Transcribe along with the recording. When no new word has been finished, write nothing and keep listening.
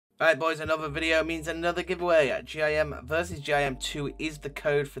Alright boys, another video means another giveaway. GIM versus GIM 2 is the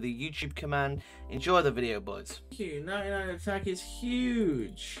code for the YouTube command. Enjoy the video, boys. 99 attack is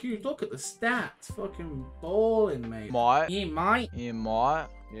huge. Huge. Look at the stats. Fucking balling, mate. Might. He might. You might.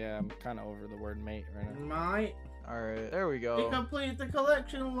 Yeah, I'm kind of over the word mate right now. Might. Alright, there we He go. completed the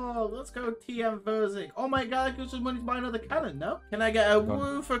collection log. Let's go TM Verzik. Oh my god, that gives us money to buy another cannon, no? Can I get a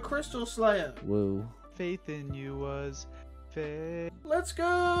woo for Crystal Slayer? Woo. Faith in you was fake. Let's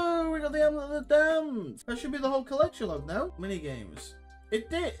go! We got the Amulet of the Damned. That should be the whole collection log now. Mini games. It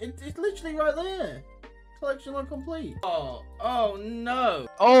did. It's literally right there. Collection log complete. Oh no.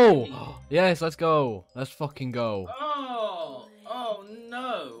 Oh! Yes, let's go. Let's fucking go. Oh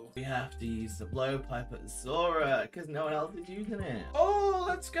no. We have to use the blowpipe at Zora because no one else is using it. Oh,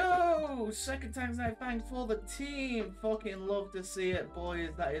 let's go. Second Tanzanite Fang for the team. Fucking love to see it, boys.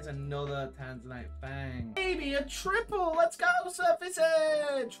 That is another Tanzanite Fang. Maybe a triple. Let's go, Surface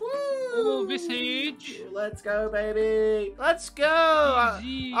Edge. Woo! Oh, Visage. Let's go, baby. Let's go. I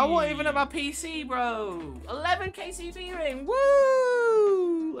Easy. wasn't even at my PC, bro. 11 KCB ring.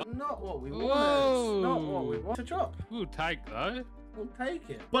 Woo! Not what we Whoa. wanted. Not what we want to drop. We'll take though. We'll take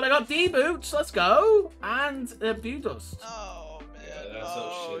it. But I got D boots. Let's go. And Budust. Oh, man. Yeah, that's so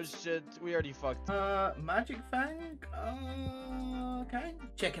oh, shit. We already fucked. Magic Fang. Okay.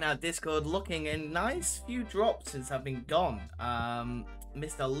 Checking out Discord, looking in. Nice few drops have been gone.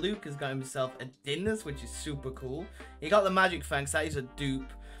 Mr. Luke has got himself a Dinners, which is super cool. He got the Magic Fangs, that is a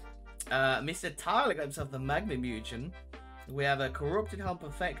dupe. Mr. Tyler got himself the Magma Mutagen. We have a Corrupted Helm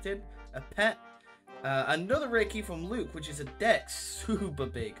Perfected, a Pet, another rare key from Luke, which is a Dex, super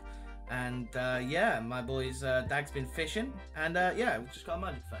big. And yeah, my boy's Dag's been fishing, and yeah, we've just got a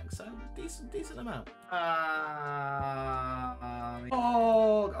Magic Fang, so decent amount.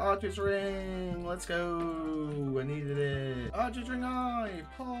 Oh, Archer's Ring. Let's go. I needed it. Archer's Ring Eye.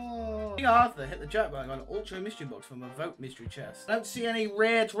 Oh. King Arthur hit the jackpot on an Ultra Mystery Box from a Vote Mystery Chest. I don't see any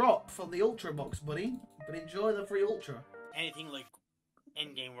rare drop from the Ultra Box, buddy, but enjoy the free Ultra. Anything like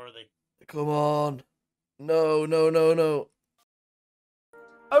endgame worthy. Come on. No.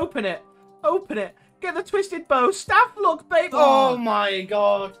 Open it. Open it. Get the Twisted Bow. Staff look, babe. Oh my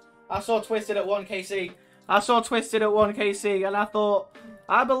god. I saw Twisted at 1KC. And I thought,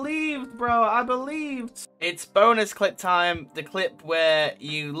 I believed, bro. I believed. It's bonus clip time. The clip where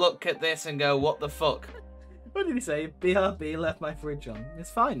you look at this and go, what the fuck? What did he say? BRB left my fridge on.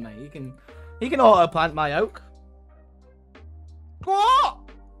 It's fine, mate. He can auto plant my oak. What?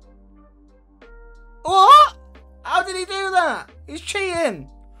 What? How did he do that? He's cheating.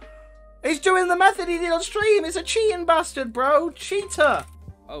 He's doing the method he did on stream. It's a cheating bastard, bro. Cheater.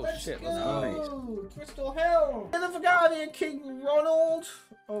 Oh shit, let's go. go. Crystal Helm. I never forgot the King Ronald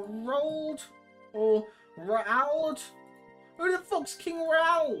or Rold or Raold. Who the fuck's King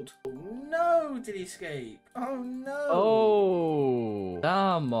Raold? Oh no, did he escape? Oh no. Oh.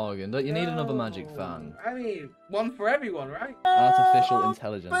 Damn, Morgan. Don't you need another Magic No. Fan? I mean, one for everyone, right? Artificial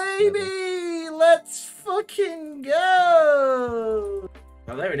intelligence. Baby, maybe. let's fucking go.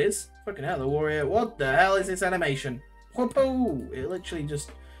 Oh, there it is. Fucking hell, the warrior. What the hell is this animation? Whoopoo! It literally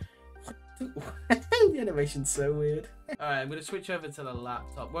just... the animation's so weird. Alright, I'm going to switch over to the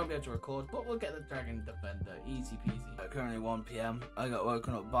laptop. Won't be able to record, but we'll get the Dragon Defender. Easy peasy. Currently 1 PM. I got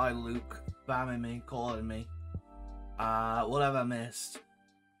woken up by Luke, bamming me, calling me. What have I missed?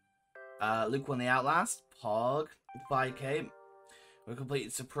 Luke won the Outlast. Pog. 5K. We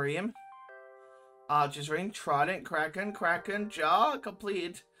completed Supreme. Archer's Ring. Trident. Kraken. Jar.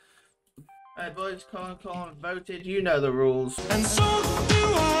 Completed. Alright boys, come on, voted. You know the rules. And so do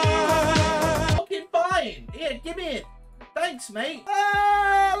I! Fucking fine! Here, give me it! Thanks, mate!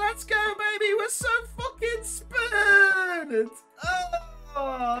 Ah, let's go, baby! We're so fucking spooned!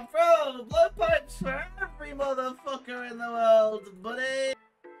 Oh, bro, blowpipes for every motherfucker in the world, buddy!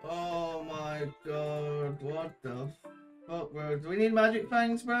 Oh my god, what the fuck, bro? Do we need Magic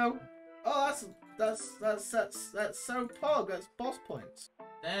Fangs, bro? Oh, that's so pog, that's boss points.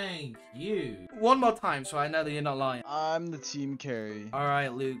 Thank you. One more time so I know that you're not lying. I'm the team carry.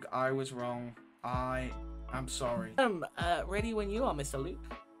 Alright, Luke, I was wrong. I'm sorry. Ready when you are, Mr. Luke.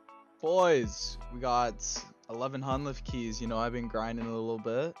 Boys, we got 11 hunlef keys. You know, I've been grinding a little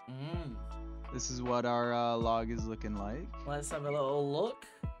bit. This is what our log is looking like. Let's have a little look.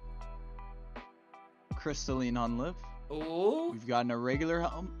 Crystalline hunlef. Ooh. We've got an irregular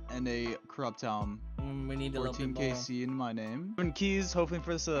helm and a corrupt helm. We need a little 14 bit more. KC in my name. 7 keys, hoping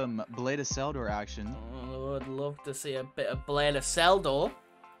for some Blade of Seldor action. Oh, I'd love to see a bit of Blade of Seldor.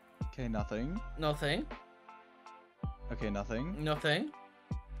 Okay, nothing. Nothing. Okay, nothing. Nothing.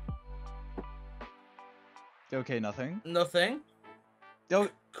 Okay, nothing. Nothing. Don't.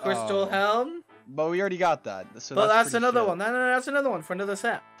 Crystal oh. Helm. But we already got that. So But that's pretty another shit. one. No, that's another one for another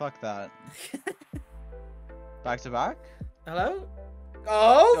set. Fuck that. Back to back? Hello?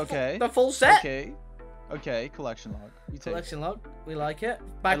 Oh, Okay. the full set. Okay. Okay, collection log. You take. Collection log. We like it.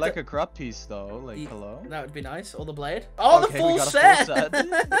 I Back like to... a corrupt piece though, like hello. That would be nice. Or the blade. Oh, Okay, the we full got a set. full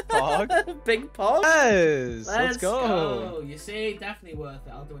set. Pog. Big pog. Yes, let's go. You see, definitely worth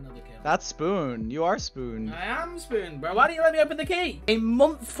it. I'll do another kill. That's Spoon. You are Spoon. I am Spoon, bro. Why don't you let me open the key? A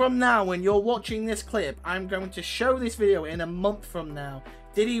month from now, when you're watching this clip, I'm going to show this video in a month from now.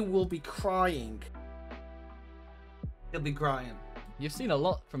 Diddy will be crying. He'll be crying. You've seen a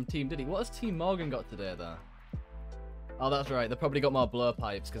lot from Team Diddy. What has Team Morgan got today, though? Oh, that's right. They probably got more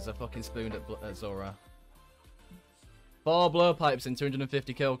Blowpipes because they're fucking spooned at Zora. 4 Blowpipes in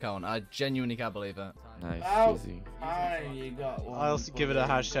 250 kill count. I genuinely can't believe it. Nice, Oh, easy. you got one. I'll give it a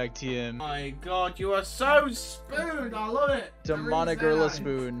hashtag TM. My God, you are so spooned. I love it. Demonic Gorilla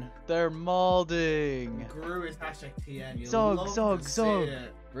Spoon. They're molding. Gru is hashtag TN. You'll Zog, love zog, to see zog.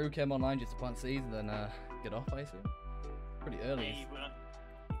 it. Rue came online just to plant seeds and then get off, I assume. Pretty Yeah, early. you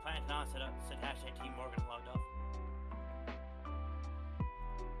planted on, said hashtag Team Morgan logged off.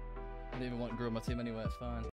 I didn't even want to grow my team anyway, it's fine.